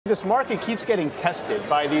this market keeps getting tested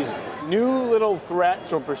by these new little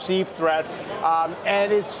threats or perceived threats,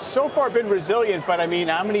 and it's so far been resilient. But I mean,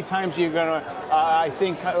 how many times are you going to, I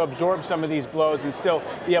think, absorb some of these blows and still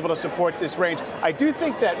be able to support this range? I do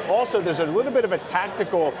think that also there's a little bit of a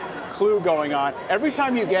tactical clue going on. Every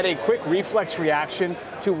time you get a quick reflex reaction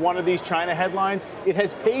to one of these China headlines, it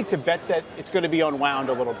has paid to bet that it's going to be unwound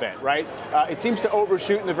a little bit, right? It seems to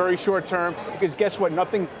overshoot in the very short term because guess what?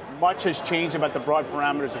 Nothing much has changed about the broad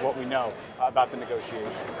parameters of what we know about the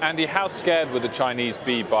negotiations. Andy, how scared would the Chinese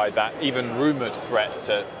be by that even rumored threat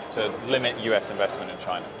to limit U.S. investment in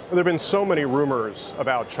China? Well, there have been so many rumors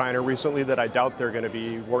about China recently that I doubt they're going to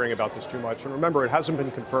be worrying about this too much. And remember, it hasn't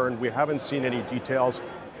been confirmed. We haven't seen any details.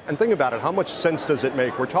 And think about it, how much sense does it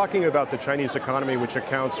make? We're talking about the Chinese economy, which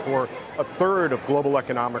accounts for a third of global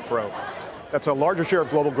economic growth. That's a larger share of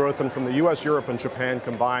global growth than from the US, Europe, and Japan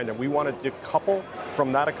combined, and we want to decouple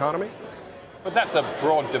from that economy? But that's a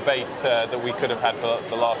broad debate that we could have had for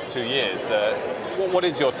the last 2 years. What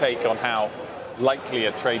is your take on how likely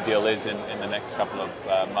a trade deal is in the next couple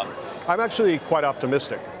of months? I'm actually quite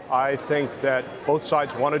optimistic. I think that both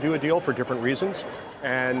sides want to do a deal for different reasons,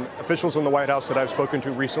 and officials in the White House that I've spoken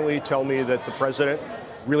to recently tell me that the president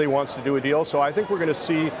really wants to do a deal. So I think we're going to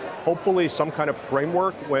see, hopefully, some kind of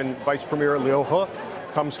framework when Vice Premier Liu He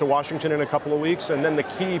comes to Washington in a couple of weeks. And then the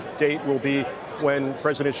key date will be when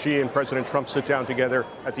President Xi and President Trump sit down together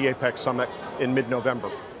at the APEC summit in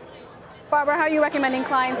mid-November. Barbara, how are you recommending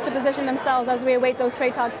clients to position themselves as we await those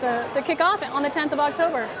trade talks to kick off on the 10th of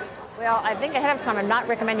October? Well, I think ahead of time I'm not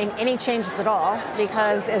recommending any changes at all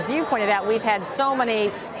because, as you pointed out, we've had so many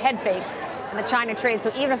head fakes in the China trade.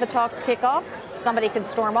 So even if the talks kick off, somebody could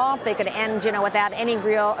storm off. They could end, without any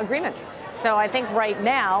real agreement. So I think right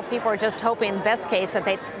now people are just hoping, best case, that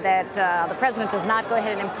the president does not go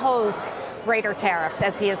ahead and impose greater tariffs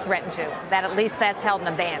as he has threatened to. That at least that's held in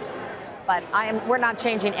abeyance. But we're not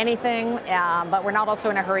changing anything, but we're not also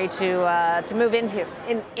in a hurry to move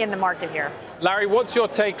in the market here. Larry, what's your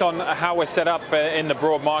take on how we're set up in the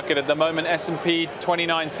broad market at the moment? S&P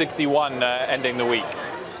 2961 ending the week.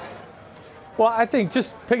 Well, I think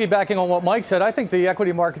just piggybacking on what Mike said, I think the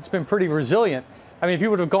equity market's been pretty resilient. I mean, if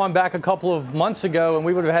you would have gone back a couple of months ago and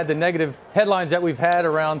we would have had the negative headlines that we've had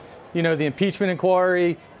around, the impeachment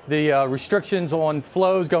inquiry, the restrictions on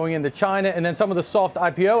flows going into China, and then some of the soft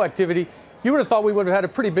IPO activity, you would have thought we would have had a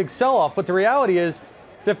pretty big sell-off. But the reality is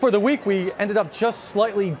that for the week, we ended up just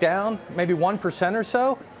slightly down, maybe 1% or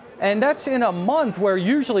so. And that's in a month where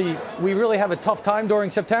usually we really have a tough time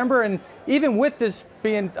during September. And even with this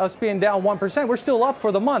being down 1%, we're still up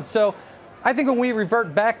for the month. So I think when we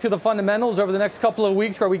revert back to the fundamentals over the next couple of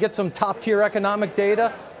weeks where we get some top-tier economic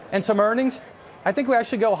data and some earnings, I think we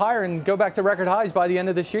actually go higher and go back to record highs by the end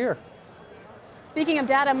of this year. Speaking of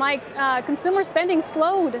data, Mike, consumer spending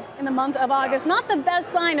slowed in the month of August. Not the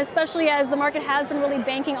best sign, especially as the market has been really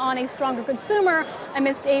banking on a stronger consumer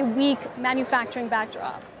amidst a weak manufacturing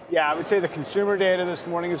backdrop. Yeah, I would say the consumer data this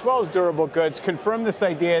morning, as well as durable goods, confirmed this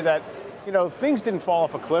idea that, things didn't fall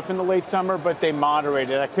off a cliff in the late summer, but they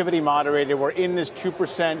moderated. Activity moderated. We're in this 2%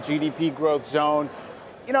 GDP growth zone.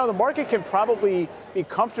 The market can probably be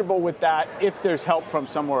comfortable with that if there's help from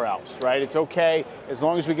somewhere else, right? It's okay as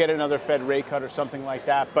long as we get another Fed rate cut or something like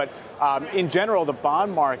that. But in general, the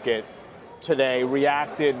bond market today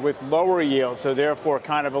reacted with lower yields, so therefore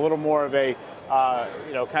kind of a little more of a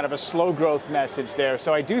kind of a slow growth message there.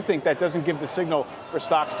 So I do think that doesn't give the signal for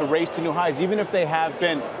stocks to race to new highs, even if they have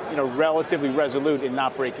been, relatively resolute in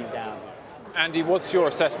not breaking down. Andy, what's your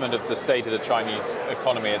assessment of the state of the Chinese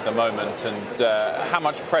economy at the moment and how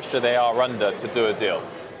much pressure they are under to do a deal?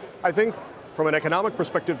 I think from an economic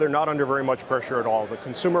perspective, they're not under very much pressure at all. The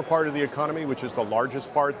consumer part of the economy, which is the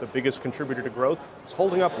largest part, the biggest contributor to growth, is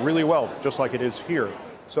holding up really well, just like it is here.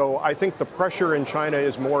 So I think the pressure in China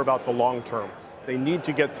is more about the long term. They need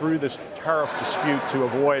to get through this tariff dispute to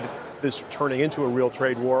avoid this turning into a real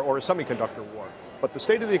trade war or a semiconductor war. But the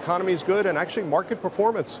state of the economy is good, and actually market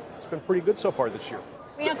performance has been pretty good so far this year.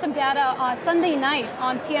 We have some data Sunday night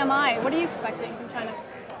on PMI. What are you expecting from China?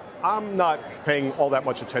 I'm not paying all that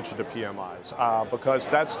much attention to PMIs because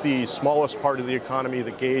that's the smallest part of the economy.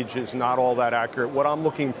 The gauge is not all that accurate. What I'm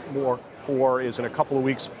looking more for is in a couple of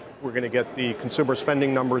weeks, we're going to get the consumer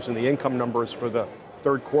spending numbers and the income numbers for the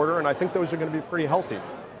third quarter, and I think those are going to be pretty healthy.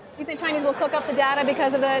 You think the Chinese will cook up the data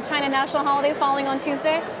because of the China national holiday falling on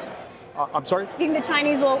Tuesday? I'm sorry? You think the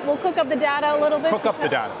Chinese will cook up the data a little bit? Cook up the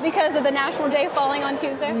data. Because of the National Day falling on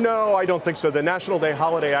Tuesday? No, I don't think so. The National Day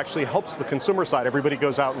holiday actually helps the consumer side. Everybody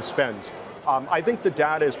goes out and spends. I think the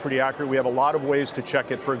data is pretty accurate. We have a lot of ways to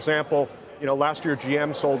check it. For example, last year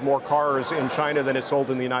GM sold more cars in China than it sold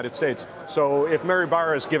in the United States. So if Mary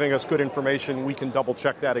Barra is giving us good information, we can double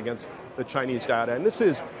check that against the Chinese data. And this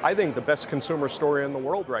is, I think, the best consumer story in the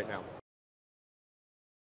world right now.